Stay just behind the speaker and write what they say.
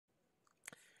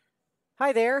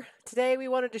Hi there. Today we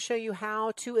wanted to show you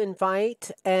how to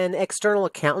invite an external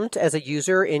accountant as a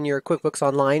user in your QuickBooks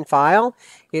Online file.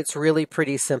 It's really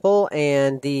pretty simple,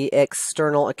 and the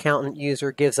external accountant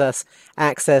user gives us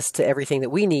access to everything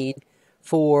that we need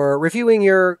for reviewing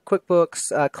your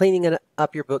QuickBooks, cleaning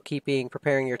up your bookkeeping,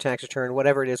 preparing your tax return,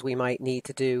 whatever it is we might need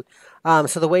to do.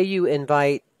 So the way you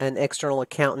invite an external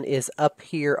accountant is up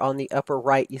here on the upper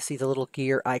right. You see the little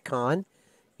gear icon.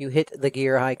 You hit the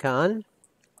gear icon.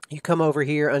 You come over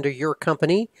here under your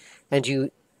company and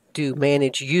you do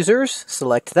manage users,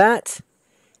 select that,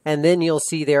 and then you'll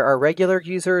see there are regular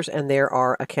users and there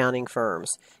are accounting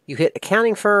firms. You hit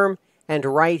accounting firm, and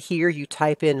right here you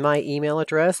type in my email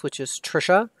address, which is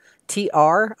Tricia,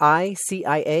 Tricia,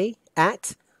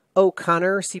 at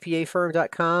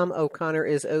O'ConnorCPAfirm.com. O'Connor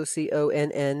is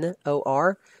Oconnor,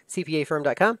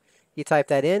 CPAfirm.com. You type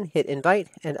that in, hit invite,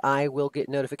 and I will get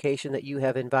notification that you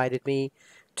have invited me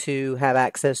to have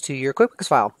access to your QuickBooks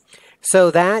file.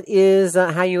 So that is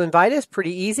how you invite us.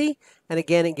 Pretty easy. And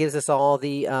again, it gives us all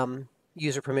the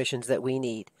user permissions that we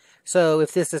need. So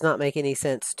if this does not make any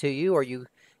sense to you or you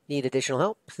need additional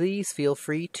help, please feel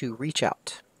free to reach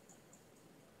out.